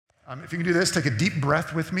If you can do this, take a deep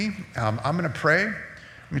breath with me. I'm going to pray.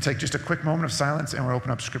 Let me take just a quick moment of silence and we'll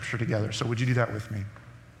open up Scripture together. So would you do that with me?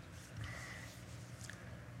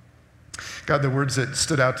 God, the words that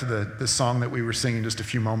stood out to the song that we were singing just a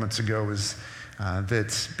few moments ago is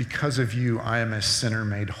that because of you, I am a sinner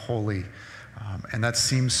made holy. And that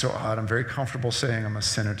seems so odd. I'm very comfortable saying I'm a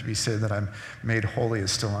sinner. To be said that I'm made holy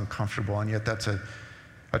is still uncomfortable. And yet that's a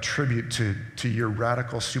tribute to your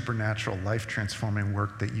radical, supernatural, life-transforming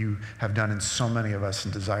work that you have done in so many of us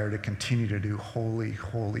and desire to continue to do. Holy,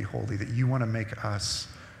 holy, holy, that you want to make us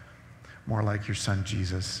more like your son,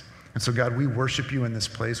 Jesus. And so, God, we worship you in this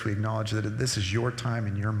place. We acknowledge that this is your time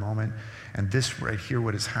and your moment. And this right here,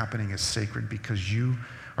 what is happening is sacred because you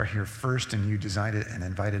are here first and you designed it and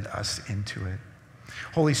invited us into it.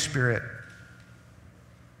 Holy Spirit,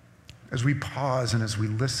 as we pause and as we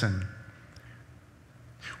listen,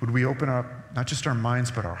 would we open up not just our minds,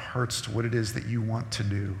 but our hearts to what it is that you want to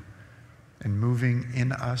do and moving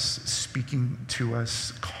in us, speaking to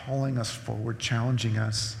us, calling us forward, challenging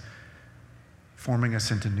us, forming us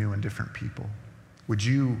into new and different people. Would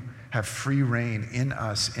you have free reign in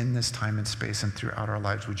us in this time and space and throughout our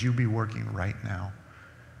lives? Would you be working right now?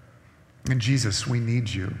 And Jesus, we need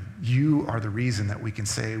you. You are the reason that we can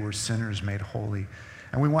say we're sinners made holy.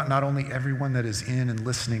 And we want not only everyone that is in and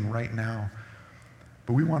listening right now,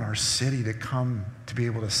 but we want our city to come to be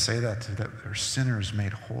able to say that they're sinners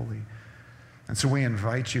made holy. And so we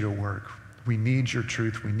invite you to work. We need your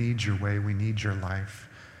truth. We need your way. We need your life.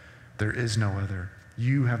 There is no other.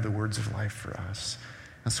 You have the words of life for us.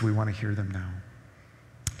 And so we want to hear them now.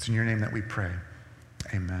 It's in your name that we pray.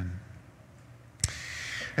 Amen.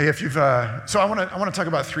 Hey, if you've, so I want to talk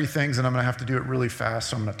about three things, and I'm going to have to do it really fast,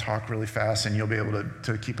 so I'm going to talk really fast, and you'll be able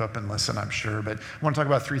to keep up and listen, I'm sure. But I want to talk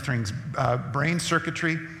about three things. Brain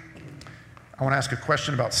circuitry. I want to ask a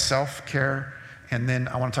question about self-care, and then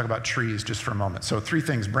I want to talk about trees just for a moment. So three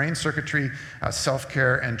things: brain circuitry,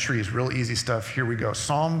 self-care, and trees. Real easy stuff. Here we go.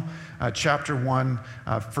 Psalm chapter 1,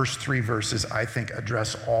 first three verses, I think,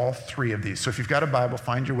 address all three of these. So if you've got a Bible,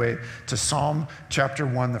 find your way to Psalm chapter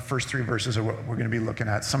 1. The first three verses are what we're going to be looking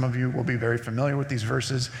at. Some of you will be very familiar with these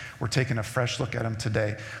verses. We're taking a fresh look at them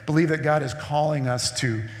today. Believe that God is calling us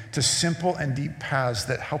to simple and deep paths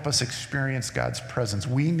that help us experience God's presence.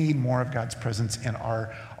 We need more of God's presence in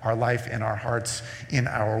our life, in our hearts, in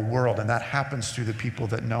our world. And that happens through the people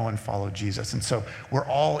that know and follow Jesus. And so we're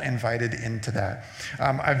all invited into that.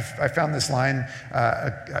 I found this line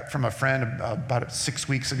from a friend about 6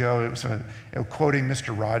 weeks ago. It was quoting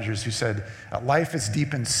Mr. Rogers, who said, life is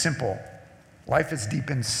deep and simple. Life is deep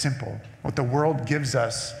and simple. What the world gives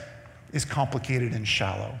us is complicated and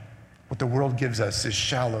shallow. What the world gives us is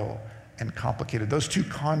shallow and complicated. Those two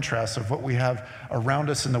contrasts of what we have around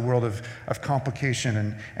us in the world of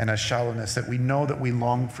complication and a shallowness, that we know that we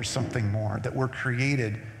long for something more, that we're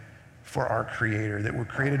created for our Creator, that we're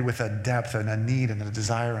created with a depth and a need and a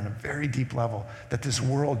desire on a very deep level that this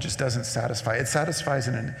world just doesn't satisfy. It satisfies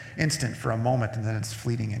in an instant for a moment, and then it's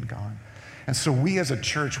fleeting and gone. And so we as a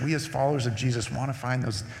church, we as followers of Jesus, want to find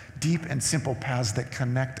those deep and simple paths that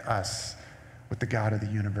connect us with the God of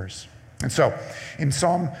the universe. And so in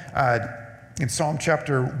Psalm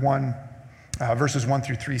chapter 1, verses 1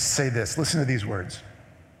 through 3 say this. Listen to these words.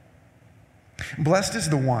 Blessed is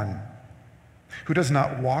the one who does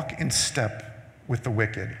not walk in step with the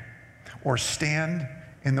wicked, or stand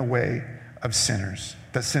in the way of sinners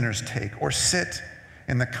that sinners take, or sit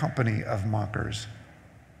in the company of mockers,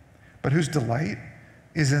 but whose delight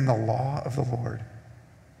is in the law of the Lord,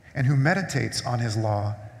 and who meditates on his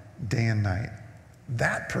law day and night.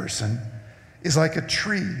 That person is like a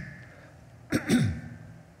tree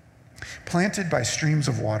planted by streams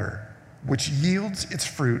of water, which yields its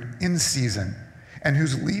fruit in season, and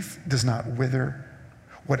whose leaf does not wither.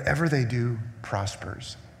 Whatever they do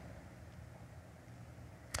prospers.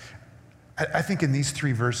 I think in these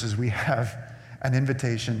three verses we have an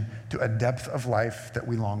invitation to a depth of life that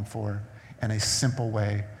we long for and a simple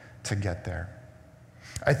way to get there.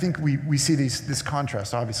 I think we see this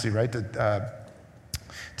contrast, obviously, right?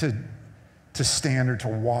 To stand or to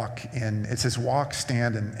walk in, it says walk,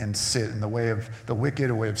 stand, and sit in the way of the wicked,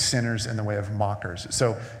 the way of sinners, and the way of mockers.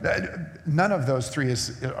 So none of those three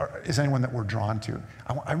is anyone that we're drawn to.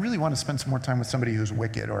 I really want to spend some more time with somebody who's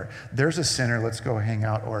wicked, or there's a sinner, let's go hang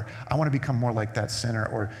out, or I want to become more like that sinner,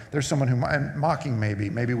 or there's someone who, and mocking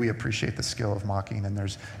maybe we appreciate the skill of mocking, and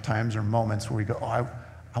there's times or moments where we go,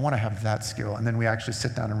 I want to have that skill. And then we actually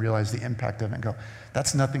sit down and realize the impact of it and go,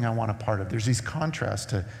 that's nothing I want a part of. There's these contrasts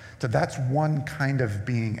to that's one kind of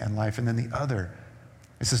being and life. And then the other,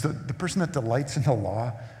 it says the person that delights in the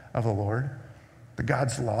law of the Lord, the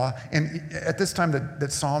God's law. And at this time that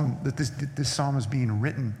this psalm is being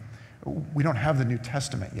written, we don't have the New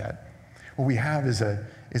Testament yet. What we have is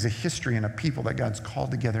a history and a people that God's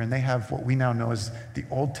called together, and they have what we now know as the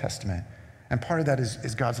Old Testament. And part of that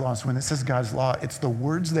is God's law. So when it says God's law, it's the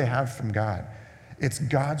words they have from God. It's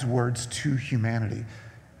God's words to humanity.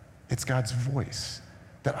 It's God's voice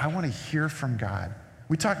that I want to hear from God.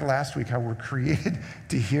 We talked last week how we're created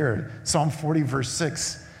to hear. Psalm 40, verse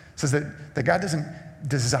 6 says that God doesn't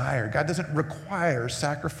desire, God doesn't require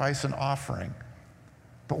sacrifice and offering.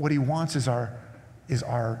 But what he wants is our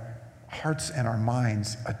hearts and our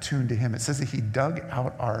minds attuned to him. It says that he dug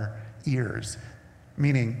out our ears,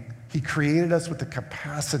 meaning he created us with the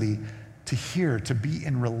capacity to hear, to be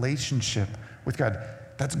in relationship with God.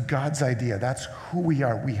 That's God's idea. That's who we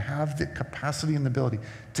are. We have the capacity and the ability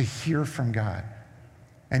to hear from God.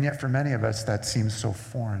 And yet for many of us, that seems so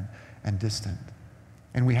foreign and distant.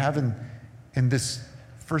 And we have in this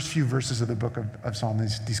first few verses of the book of Psalm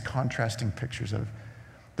these contrasting pictures of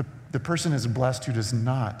the person is blessed who does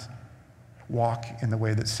not walk in the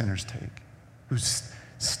way that sinners take, who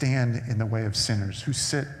stand in the way of sinners, who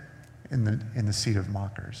sit in the seat of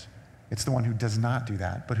mockers. It's the one who does not do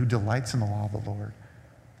that, but who delights in the law of the Lord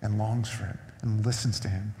and longs for him and listens to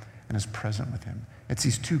him and is present with him. It's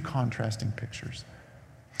these two contrasting pictures.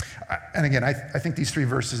 And again, I think these three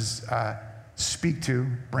verses speak to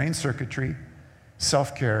brain circuitry,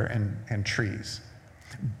 self-care, and trees.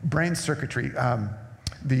 Brain circuitry,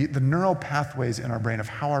 the neural pathways in our brain of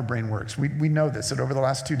how our brain works. We know this, that over the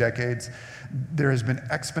last 2 decades, there has been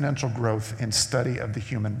exponential growth in study of the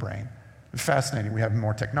human brain. Fascinating. We have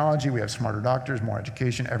more technology, we have smarter doctors, more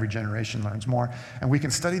education, every generation learns more, and we can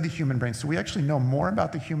study the human brain. So we actually know more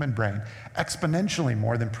about the human brain, exponentially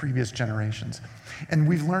more than previous generations. And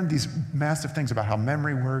we've learned these massive things about how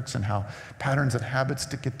memory works and how patterns and habits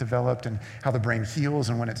get developed and how the brain heals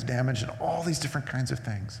and when it's damaged and all these different kinds of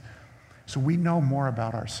things. So we know more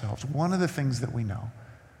about ourselves. One of the things that we know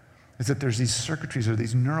is that there's these circuitries or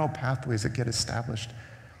these neural pathways that get established,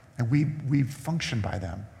 and we function by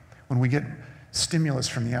them. When we get stimulus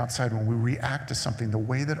from the outside, when we react to something, the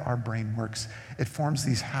way that our brain works, it forms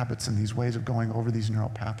these habits and these ways of going over these neural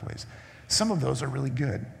pathways. Some of those are really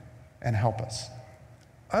good and help us.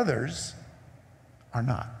 Others are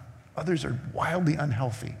not. Others are wildly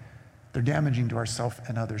unhealthy. They're damaging to ourselves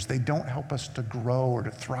and others. They don't help us to grow or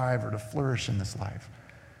to thrive or to flourish in this life.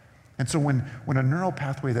 And so when a neural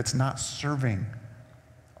pathway that's not serving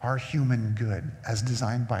our human good as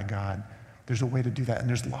designed by God, there's a way to do that. And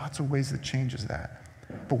there's lots of ways that changes that.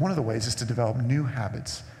 But one of the ways is to develop new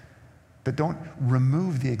habits that don't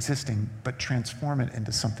remove the existing, but transform it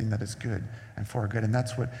into something that is good and for our good. And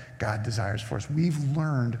that's what God desires for us. We've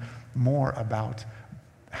learned more about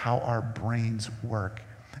how our brains work.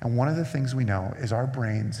 And one of the things we know is our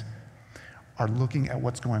brains are looking at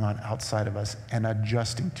what's going on outside of us and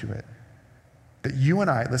adjusting to it. That you and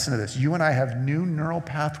I, listen to this, you and I have new neural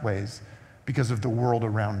pathways because of the world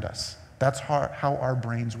around us. That's how our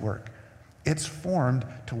brains work. It's formed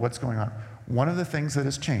to what's going on. One of the things that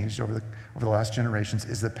has changed over the last generations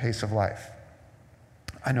is the pace of life.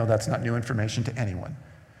 I know that's not new information to anyone.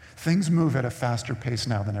 Things move at a faster pace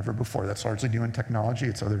now than ever before. That's largely due in technology.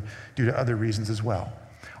 It's due to other reasons as well.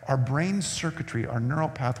 Our brain circuitry, our neural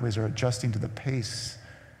pathways are adjusting to the pace,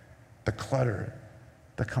 the clutter,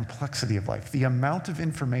 the complexity of life, the amount of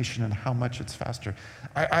information and how much it's faster.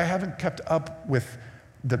 I haven't kept up with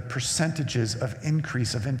the percentages of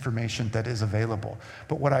increase of information that is available.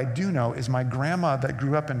 But what I do know is my grandma that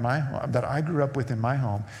grew up in my home, that I grew up with in my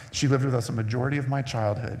home, she lived with us a majority of my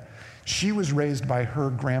childhood. She was raised by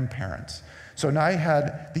her grandparents. So now I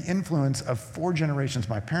had the influence of 4 generations,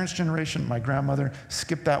 my parents' generation, my grandmother,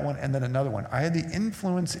 skip that one, and then another one. I had the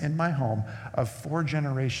influence in my home of 4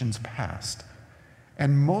 generations past.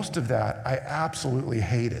 And most of that I absolutely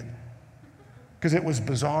hated because it was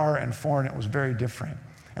bizarre and foreign, it was very different.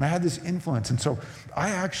 And I had this influence. And so I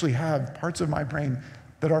actually have parts of my brain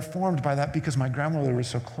that are formed by that because my grandmother was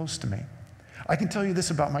so close to me. I can tell you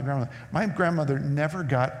this about my grandmother. My grandmother never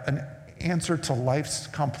got an answer to life's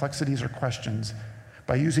complexities or questions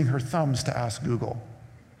by using her thumbs to ask Google.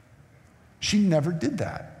 She never did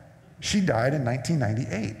that. She died in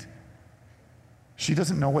 1998. She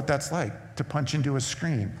doesn't know what that's like to punch into a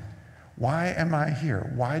screen. Why am I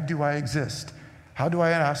here? Why do I exist? How do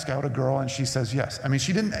I ask out a girl and she says yes? I mean,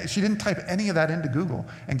 she didn't type any of that into Google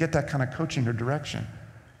and get that kind of coaching or direction.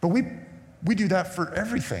 But we do that for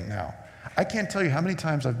everything now. I can't tell you how many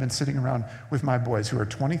times I've been sitting around with my boys who are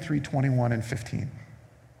 23, 21, and 15.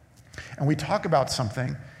 And we talk about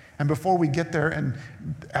something, and before we get there, and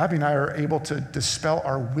Abby and I are able to dispel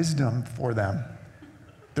our wisdom for them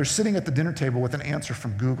They're sitting at the dinner table with an answer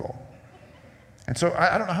from Google. And so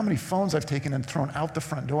I don't know how many phones I've taken and thrown out the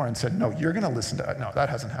front door and said, no, you're going to listen to, no, that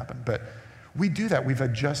hasn't happened. But we do that. We've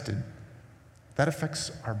adjusted. That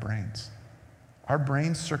affects our brains. Our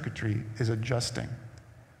brain circuitry is adjusting.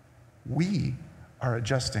 We are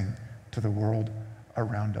adjusting to the world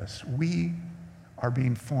around us. We are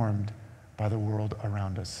being formed by the world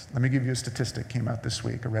around us. Let me give you a statistic. Came out this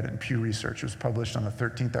week. I read it in Pew Research. It was published on the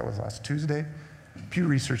 13th. That was last Tuesday. Pew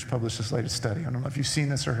Research published this latest study. I don't know if you've seen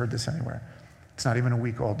this or heard this anywhere. It's not even a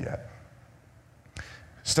week old yet. A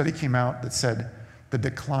study came out that said the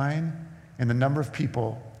decline in the number of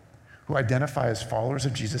people who identify as followers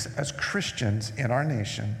of Jesus as Christians in our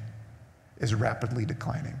nation is rapidly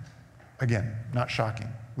declining. Again, not shocking.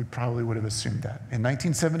 We probably would have assumed that. In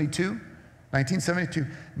 1972,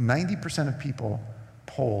 90% of people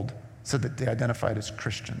polled said that they identified as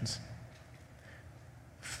Christians.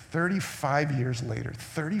 35 years later,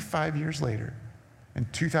 in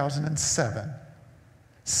 2007,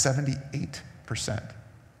 78%.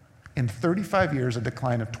 In 35 years, a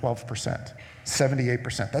decline of 12%,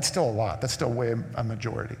 78%. That's still a lot. That's still way a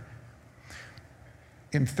majority.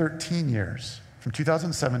 In 13 years, from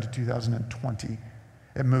 2007 to 2020,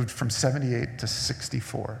 it moved from 78 to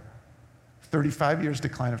 64. 35 years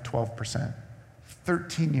decline of 12%.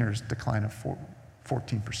 13 years decline of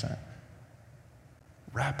 14%.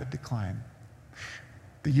 Rapid decline.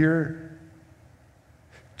 The year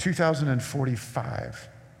 2045,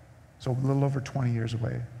 so a little over 20 years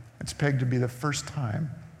away, it's pegged to be the first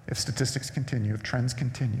time, if statistics continue, if trends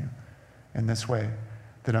continue in this way,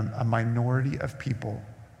 that a minority of people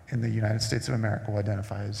in the United States of America will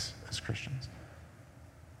identify as Christians.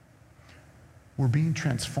 We're being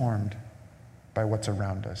transformed by what's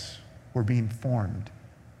around us. We're being formed,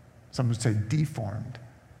 some would say deformed,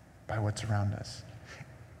 by what's around us.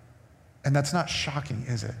 And that's not shocking,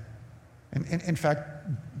 is it? In fact,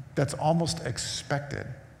 that's almost expected.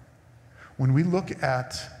 When we look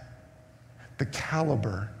at the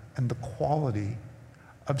caliber and the quality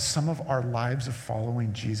of some of our lives of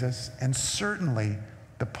following Jesus, and certainly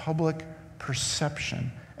the public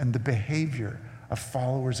perception and the behavior of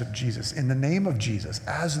followers of Jesus, in the name of Jesus,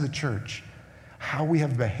 as the church, how we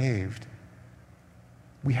have behaved,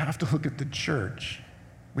 we have to look at the church.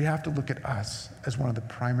 We have to look at us as one of the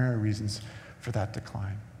primary reasons for that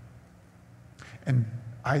decline. And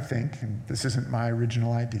I think, and this isn't my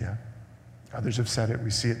original idea, others have said it, we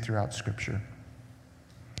see it throughout Scripture.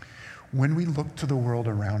 When we look to the world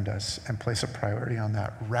around us and place a priority on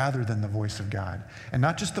that rather than the voice of God, and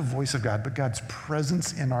not just the voice of God, but God's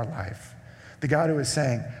presence in our life, the God who is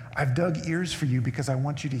saying, I've dug ears for you because I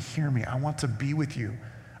want you to hear me. I want to be with you.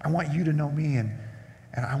 I want you to know me, and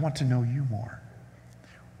I want to know you more.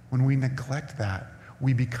 When we neglect that,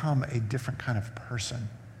 we become a different kind of person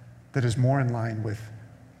that is more in line with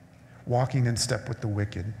walking in step with the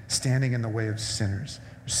wicked, standing in the way of sinners,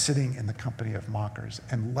 sitting in the company of mockers,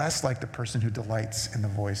 and less like the person who delights in the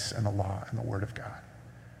voice and the law and the word of God.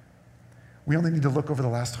 We only need to look over the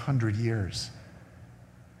last 100 years,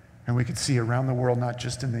 and we could see around the world, not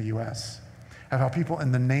just in the U.S., of how people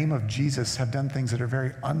in the name of Jesus have done things that are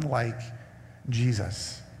very unlike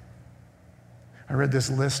Jesus. I read this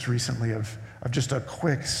list recently of just a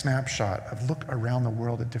quick snapshot of look around the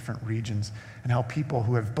world at different regions and how people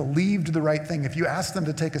who have believed the right thing, if you ask them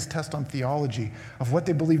to take a test on theology, of what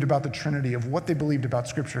they believed about the Trinity, of what they believed about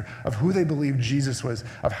Scripture, of who they believed Jesus was,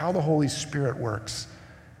 of how the Holy Spirit works,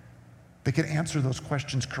 they could answer those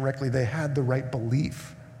questions correctly. They had the right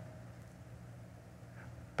belief.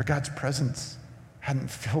 But God's presence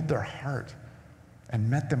hadn't filled their heart and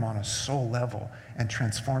met them on a soul level and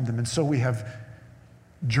transformed them. And so we have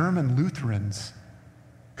German Lutherans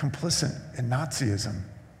complicit in Nazism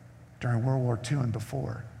during World War II and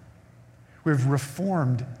before. We have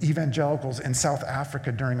Reformed evangelicals in South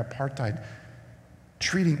Africa during apartheid,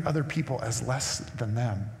 treating other people as less than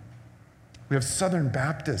them. We have Southern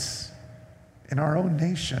Baptists in our own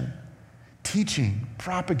nation teaching,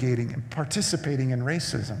 propagating, and participating in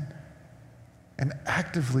racism, and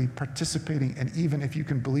actively participating, and even, if you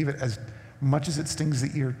can believe it, as much as it stings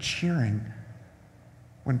the ear, cheering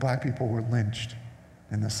when black people were lynched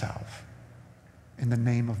in the South. In the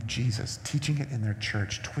name of Jesus, teaching it in their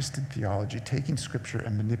church, twisted theology, taking Scripture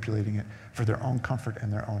and manipulating it for their own comfort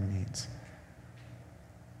and their own needs.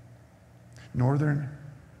 Northern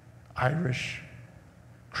Irish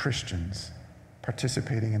Christians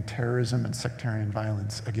participating in terrorism and sectarian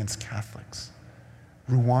violence against Catholics.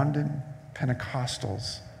 Rwandan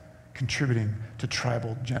Pentecostals contributing to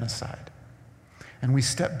tribal genocide. And we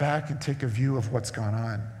step back and take a view of what's gone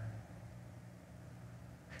on.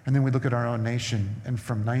 And then we look at our own nation, and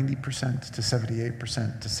from 90% to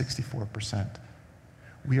 78% to 64%,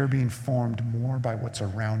 we are being formed more by what's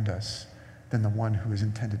around us than the one who is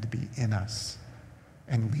intended to be in us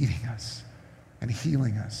and leading us and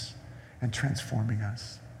healing us and transforming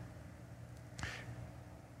us.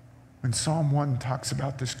 When Psalm 1 talks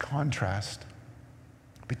about this contrast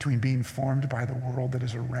between being formed by the world that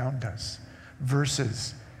is around us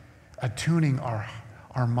versus attuning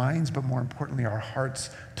our minds, but more importantly, our hearts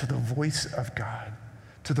to the voice of God,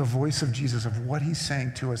 to the voice of Jesus, of what he's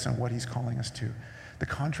saying to us and what he's calling us to, the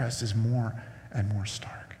contrast is more and more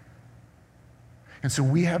stark. And so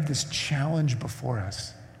we have this challenge before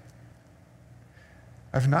us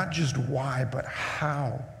of not just why, but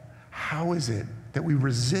how. How is it that we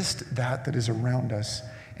resist that is around us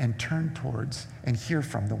and turn towards and hear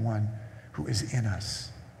from the one who is in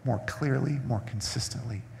us more clearly, more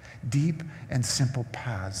consistently? Deep and simple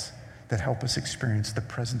paths that help us experience the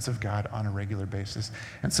presence of God on a regular basis.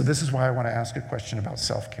 And so this is why I want to ask a question about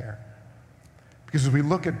self-care. Because as we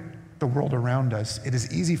look at the world around us, it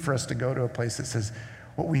is easy for us to go to a place that says,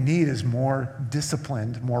 what we need is more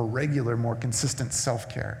disciplined, more regular, more consistent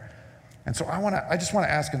self-care. And so I just want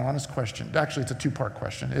to ask an honest question. Actually, it's a two-part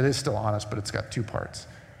question. It is still honest, but it's got two parts.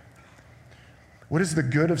 What is the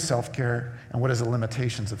good of self-care, and what is the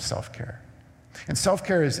limitations of self-care? And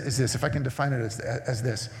self-care is this, if I can define it as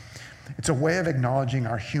this. It's a way of acknowledging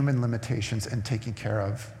our human limitations and taking care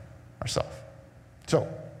of ourselves. So,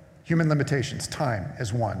 human limitations, time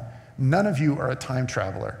is one. None of you are a time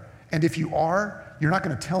traveler. And if you are, you're not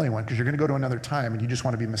going to tell anyone because you're going to go to another time and you just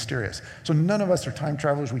want to be mysterious. So none of us are time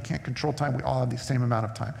travelers. We can't control time. We all have the same amount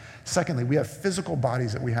of time. Secondly, we have physical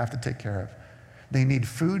bodies that we have to take care of. They need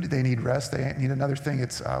food. They need rest. They need another thing.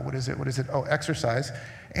 It's, what is it? Oh, exercise.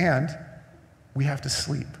 And we have to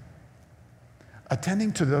sleep.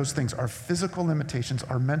 Attending to those things, our physical limitations,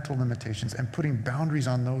 our mental limitations, and putting boundaries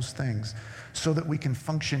on those things so that we can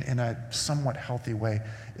function in a somewhat healthy way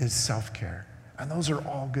is self-care. And those are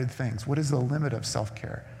all good things. What is the limit of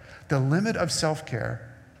self-care? The limit of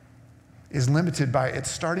self-care is limited by its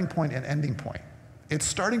starting point and ending point. Its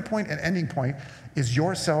starting point and ending point is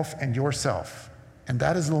yourself and yourself. And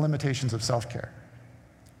that is the limitations of self-care.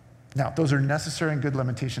 Now, those are necessary and good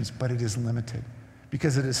limitations, but it is limited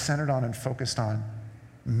because it is centered on and focused on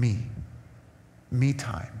me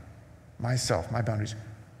time, myself, my boundaries.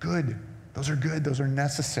 Good. Those are good. Those are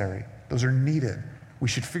necessary. Those are needed. We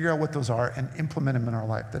should figure out what those are and implement them in our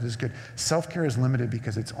life. That is good. Self-care is limited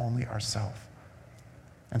because it's only ourself.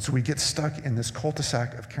 And so we get stuck in this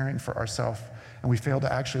cul-de-sac of caring for ourselves, and we fail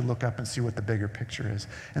to actually look up and see what the bigger picture is.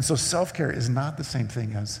 And so self-care is not the same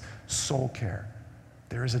thing as soul care.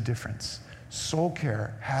 There is a difference. Soul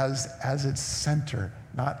care has as its center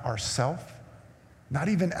not ourself, not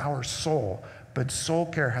even our soul, but soul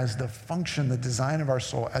care has the function, the design of our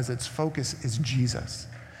soul as its focus is Jesus.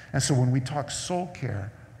 And so when we talk soul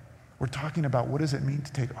care, we're talking about what does it mean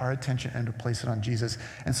to take our attention and to place it on Jesus.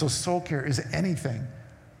 And so soul care is anything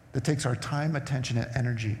that takes our time, attention, and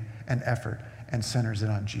energy and effort and centers it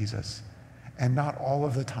on Jesus. And not all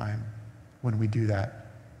of the time when we do that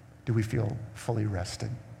do we feel fully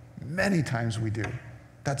rested. Many times we do.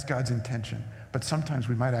 That's God's intention. But sometimes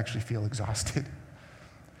we might actually feel exhausted.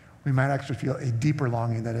 We might actually feel a deeper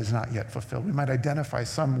longing that is not yet fulfilled. We might identify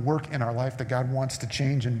some work in our life that God wants to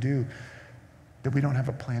change and do that we don't have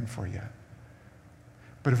a plan for yet.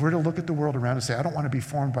 But if we're to look at the world around us and say, I don't want to be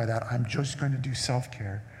formed by that, I'm just going to do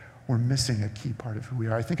self-care, we're missing a key part of who we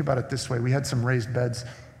are. I think about it this way. We had some raised beds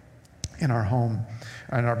in our home,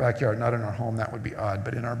 in our backyard, not in our home, that would be odd,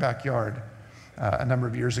 but in our backyard a number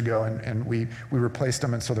of years ago, and we replaced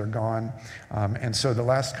them, and so they're gone. And so the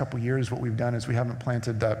last couple years, what we've done is we haven't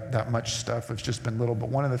planted that much stuff. It's just been little. But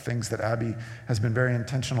one of the things that Abby has been very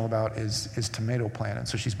intentional about is tomato plant. And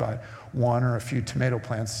so she's bought one or a few tomato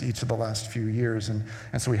plants each of the last few years. And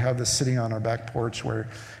so we have this sitting on our back porch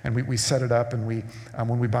and we set it up, and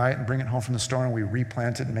when we buy it and bring it home from the store, and we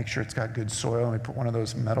replant it and make sure it's got good soil, and we put one of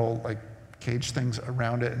those metal cage things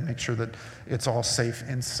around it and make sure that it's all safe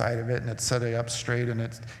inside of it and it's set up straight and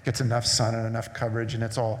it gets enough sun and enough coverage and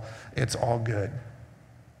it's all good.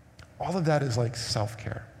 All of that is like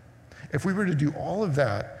self-care. If we were to do all of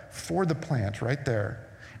that for the plant right there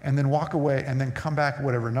and then walk away and then come back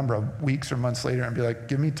whatever number of weeks or months later and be like,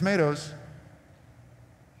 give me tomatoes,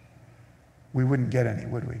 we wouldn't get any,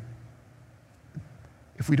 would we?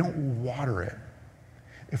 If we don't water it,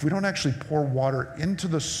 if we don't actually pour water into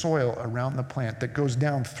the soil around the plant that goes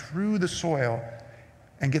down through the soil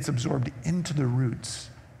and gets absorbed into the roots,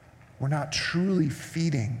 we're not truly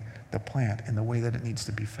feeding the plant in the way that it needs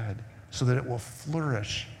to be fed. so that it will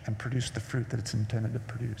flourish and produce the fruit that it's intended to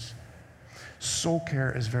produce. Soul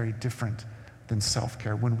care is very different than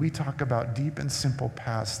self-care. When we talk about deep and simple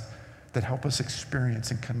paths that help us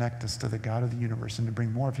experience and connect us to the God of the universe and to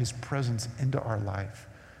bring more of his presence into our life,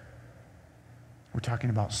 we're talking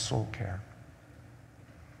about soul care.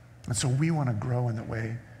 And so we want to grow in the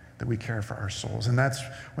way that we care for our souls. And that's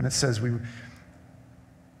when it says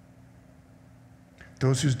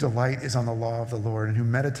those whose delight is on the law of the Lord and who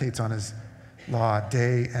meditates on his law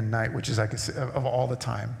day and night, which is like of all the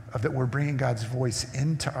time, of that we're bringing God's voice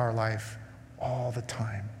into our life all the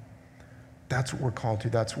time. That's what we're called to.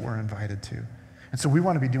 That's what we're invited to. And so we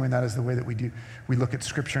want to be doing that as the way that we do. We look at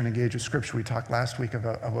Scripture and engage with Scripture. We talked last week of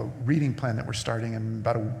a reading plan that we're starting in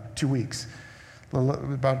about 2 weeks.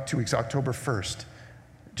 About 2 weeks, October 1st.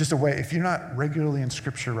 Just a way, if you're not regularly in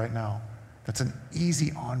Scripture right now, that's an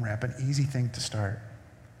easy on-ramp, an easy thing to start.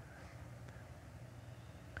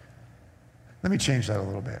 Let me change that a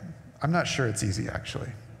little bit. I'm not sure it's easy, actually.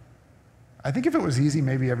 I think if it was easy,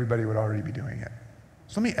 maybe everybody would already be doing it.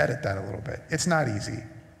 So let me edit that a little bit. It's not easy.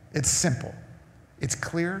 It's simple. It's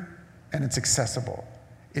clear, and it's accessible.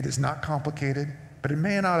 It is not complicated, but it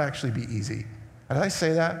may not actually be easy. Did I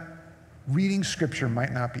say that? Reading Scripture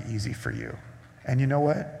might not be easy for you. And you know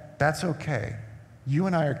what? That's okay. You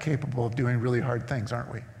and I are capable of doing really hard things,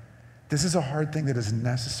 aren't we? This is a hard thing that is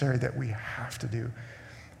necessary, that we have to do.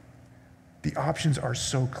 The options are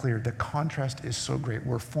so clear. The contrast is so great.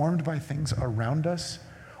 We're formed by things around us,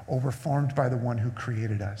 or we're formed by the one who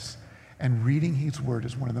created us. And reading his word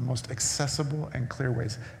is one of the most accessible and clear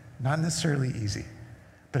ways, not necessarily easy,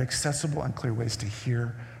 but accessible and clear ways to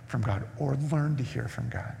hear from God or learn to hear from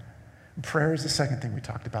God. Prayer is the second thing we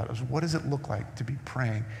talked about, is what does it look like to be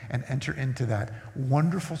praying and enter into that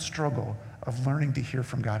wonderful struggle of learning to hear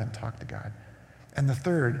from God and talk to God. And the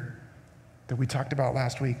third that we talked about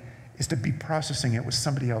last week is to be processing it with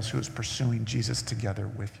somebody else who is pursuing Jesus together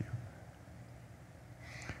with you.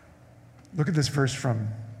 Look at this verse from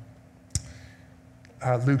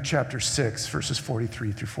Luke chapter 6, verses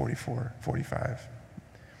 43 through 45.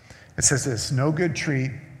 It says this: "No good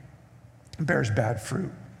tree bears bad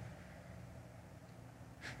fruit,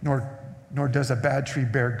 nor does a bad tree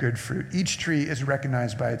bear good fruit. Each tree is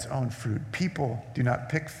recognized by its own fruit. People do not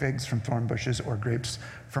pick figs from thorn bushes or grapes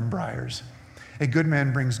from briars. A good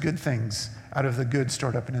man brings good things out of the good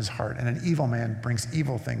stored up in his heart, and an evil man brings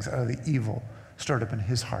evil things out of the evil stored up in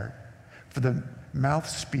his heart. For the mouth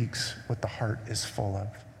speaks what the heart is full of."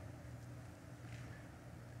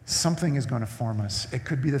 Something is going to form us. It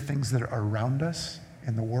could be the things that are around us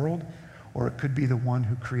in the world, or it could be the one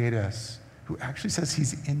who created us, who actually says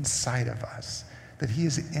he's inside of us, that he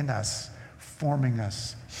is in us, forming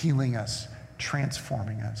us, healing us,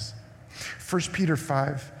 transforming us. 1 Peter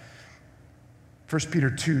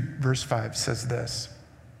 2, verse 5 says this: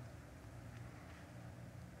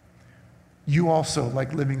 "You also,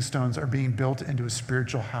 like living stones, are being built into a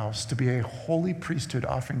spiritual house to be a holy priesthood,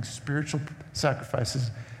 offering spiritual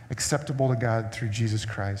sacrifices acceptable to God through Jesus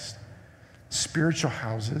Christ." Spiritual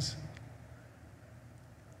houses,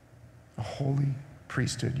 a holy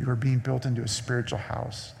priesthood. You are being built into a spiritual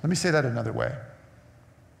house. Let me say that another way: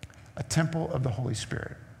 a temple of the Holy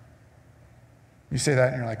Spirit. You say that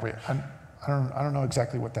and you're like, wait, I don't know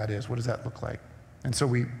exactly what that is. What does that look like? And so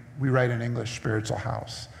we write in English, spiritual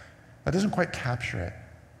house. That doesn't quite capture it.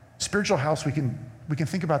 Spiritual house, we can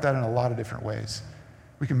think about that in a lot of different ways.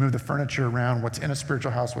 We can move the furniture around, what's in a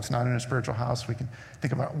spiritual house, what's not in a spiritual house. We can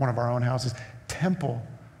think about one of our own houses. Temple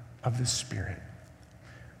of the Spirit.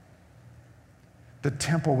 The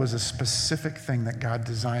temple was a specific thing that God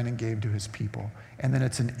designed and gave to his people. And then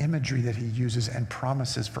it's an imagery that he uses and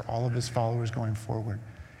promises for all of his followers going forward.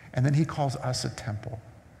 And then he calls us a temple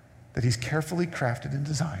that he's carefully crafted and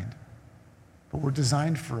designed. But we're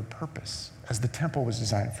designed for a purpose, as the temple was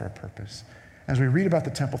designed for a purpose. As we read about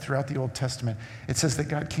the temple throughout the Old Testament, it says that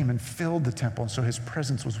God came and filled the temple, and so his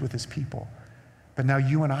presence was with his people. But now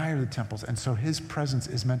you and I are the temples, and so his presence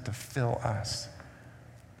is meant to fill us.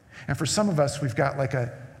 And for some of us, we've got like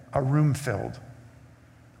a room filled.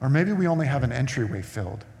 Or maybe we only have an entryway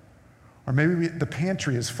filled. Or maybe the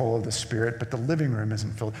pantry is full of the Spirit, but the living room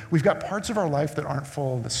isn't filled. We've got parts of our life that aren't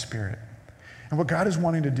full of the Spirit. And what God is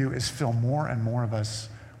wanting to do is fill more and more of us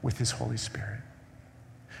with his Holy Spirit.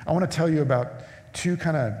 I want to tell you about two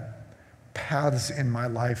kind of paths in my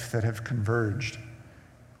life that have converged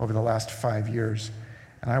over the last 5 years.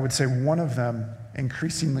 And I would say one of them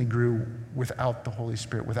increasingly grew without the Holy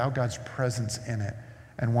Spirit, without God's presence in it,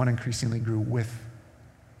 and one increasingly grew with.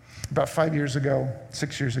 About 5 years ago,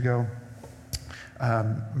 6 years ago,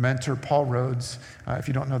 mentor, Paul Rhodes. If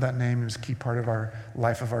you don't know that name, he was a key part of our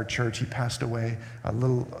life of our church. He passed away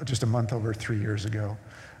just a month over 3 years ago.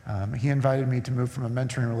 He invited me to move from a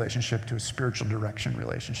mentoring relationship to a spiritual direction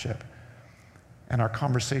relationship. And our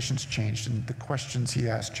conversations changed, and the questions he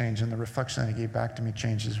asked changed, and the reflection that he gave back to me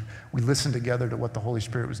changed as we listened together to what the Holy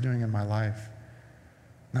Spirit was doing in my life.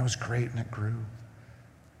 And that was great, and it grew.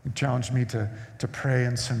 It challenged me to pray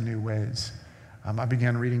in some new ways. I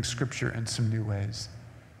began reading scripture in some new ways.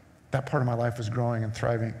 That part of my life was growing and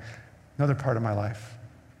thriving. Another part of my life.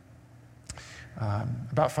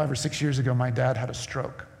 About 5 or 6 years ago, my dad had a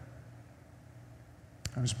stroke.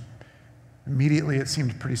 Immediately, it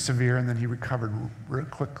seemed pretty severe, and then he recovered real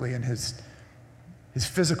quickly, and his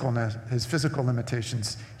physical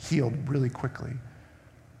limitations healed really quickly.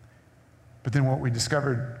 But then what we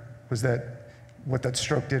discovered was that what that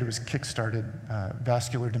stroke did was kick-started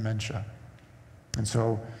vascular dementia. And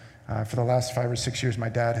so for the last 5 or 6 years, my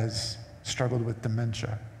dad has struggled with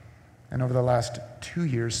dementia. And over the last 2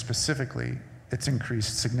 years specifically, it's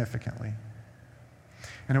increased significantly.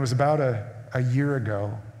 And it was about a year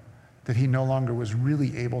ago that he no longer was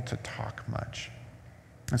really able to talk much.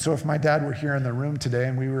 And so if my dad were here in the room today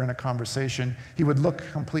and we were in a conversation, he would look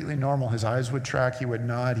completely normal. His eyes would track, he would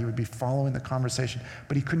nod, he would be following the conversation,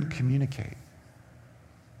 but he couldn't communicate.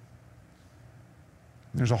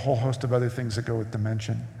 There's a whole host of other things that go with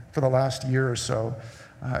dementia. For the last year or so,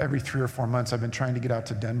 every 3 or 4 months, I've been trying to get out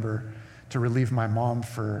to Denver to relieve my mom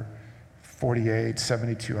for 48,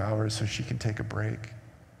 72 hours so she can take a break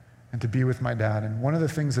and to be with my dad. And one of the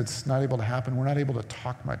things that's not able to happen, we're not able to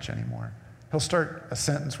talk much anymore. He'll start a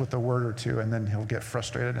sentence with a word or two, and then he'll get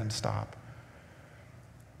frustrated and stop.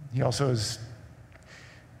 He also has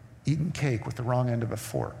eaten cake with the wrong end of a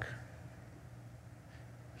fork.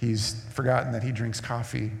 He's forgotten that he drinks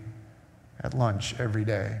coffee at lunch every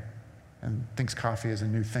day and thinks coffee is a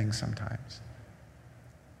new thing sometimes.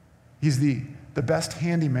 He's the best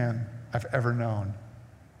handyman I've ever known,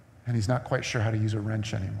 and he's not quite sure how to use a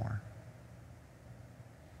wrench anymore.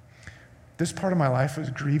 This part of my life was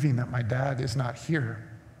grieving that my dad is not here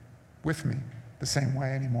with me the same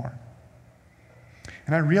way anymore.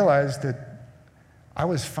 And I realized that I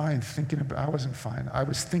was fine I wasn't fine. I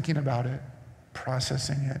was thinking about it,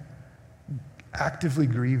 processing it, actively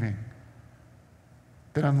grieving.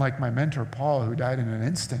 But unlike my mentor, Paul, who died in an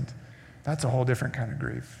instant, that's a whole different kind of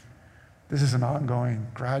grief. This is an ongoing,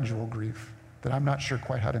 gradual grief that I'm not sure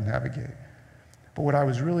quite how to navigate. But what I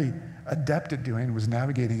was really adept at doing was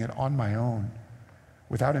navigating it on my own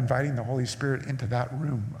without inviting the Holy Spirit into that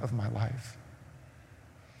room of my life.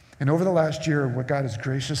 And over the last year, what God has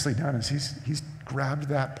graciously done is he's grabbed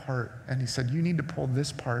that part and he said, you need to pull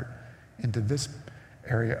this part into this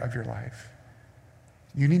area of your life.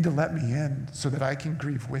 You need to let me in so that I can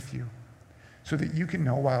grieve with you, so that you can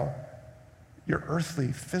know while your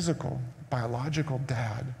earthly, physical, biological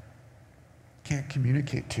dad can't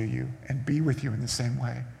communicate to you and be with you in the same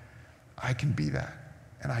way, I can be that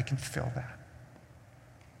and I can feel that.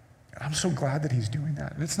 And I'm so glad that he's doing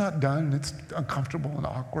that. And it's not done, and it's uncomfortable and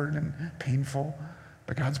awkward and painful,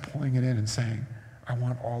 but God's pulling it in and saying, I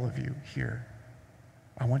want all of you here.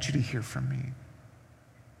 I want you to hear from me.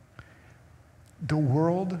 The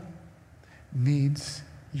world needs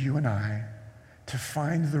you and I to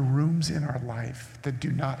find the rooms in our life that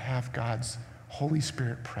do not have God's Holy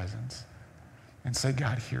Spirit presence and say,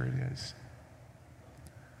 God, here it is.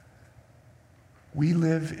 We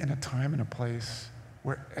live in a time and a place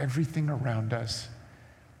where everything around us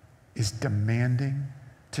is demanding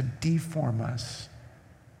to deform us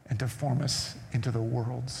and to form us into the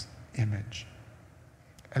world's image.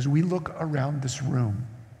 As we look around this room,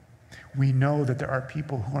 we know that there are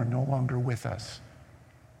people who are no longer with us.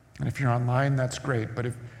 And if you're online, that's great. But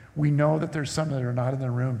if we know that there's some that are not in the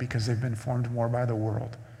room because they've been formed more by the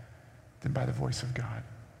world than by the voice of God.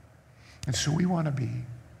 And so we want to be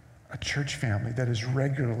a church family that is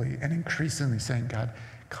regularly and increasingly saying, God,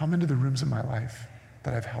 come into the rooms of my life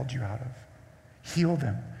that I've held you out of. Heal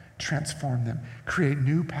them, transform them, create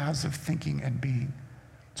new paths of thinking and being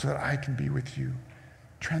so that I can be with you.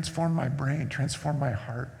 Transform my brain, transform my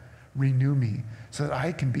heart, renew me so that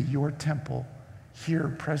I can be your temple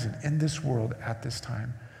here, present in this world at this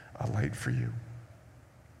time, a light for you.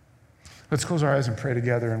 Let's close our eyes and pray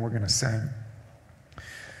together, and we're going to sing.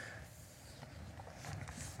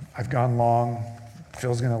 I've gone long.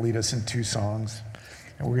 Phil's going to lead us in 2 songs,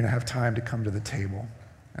 and we're going to have time to come to the table.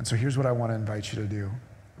 And so here's what I want to invite you to do.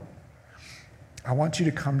 I want you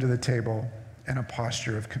to come to the table in a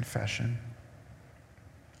posture of confession.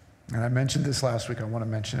 And I mentioned this last week. I want to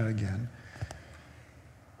mention it again.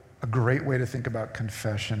 A great way to think about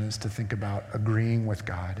confession is to think about agreeing with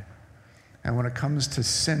God. And when it comes to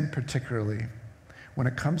sin particularly, when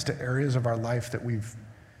it comes to areas of our life that we've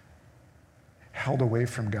held away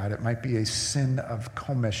from God, it might be a sin of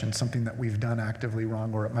commission, something that we've done actively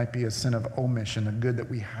wrong, or it might be a sin of omission, a good that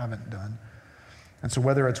we haven't done. And so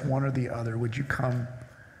whether it's one or the other, would you come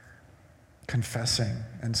confessing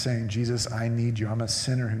and saying, Jesus, I need you. I'm a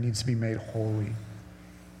sinner who needs to be made holy.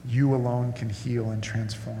 You alone can heal and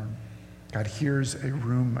transform. God, here's a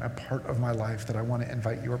room, a part of my life that I want to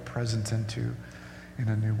invite your presence into in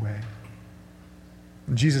a new way.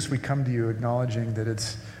 And Jesus, we come to you acknowledging that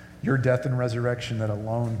it's your death and resurrection that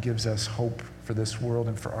alone gives us hope for this world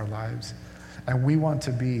and for our lives. And we want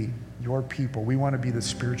to be your people. We want to be the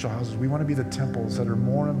spiritual houses. We want to be the temples that are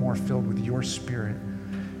more and more filled with your spirit,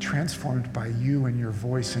 transformed by you and your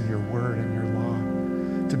voice and your word and your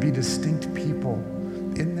law, to be distinct people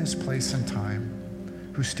in this place and time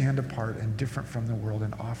who stand apart and different from the world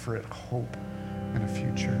and offer it hope and a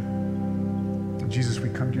future. And Jesus, we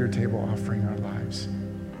come to your table offering our lives.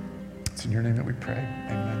 It's in your name that we pray.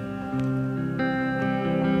 Amen.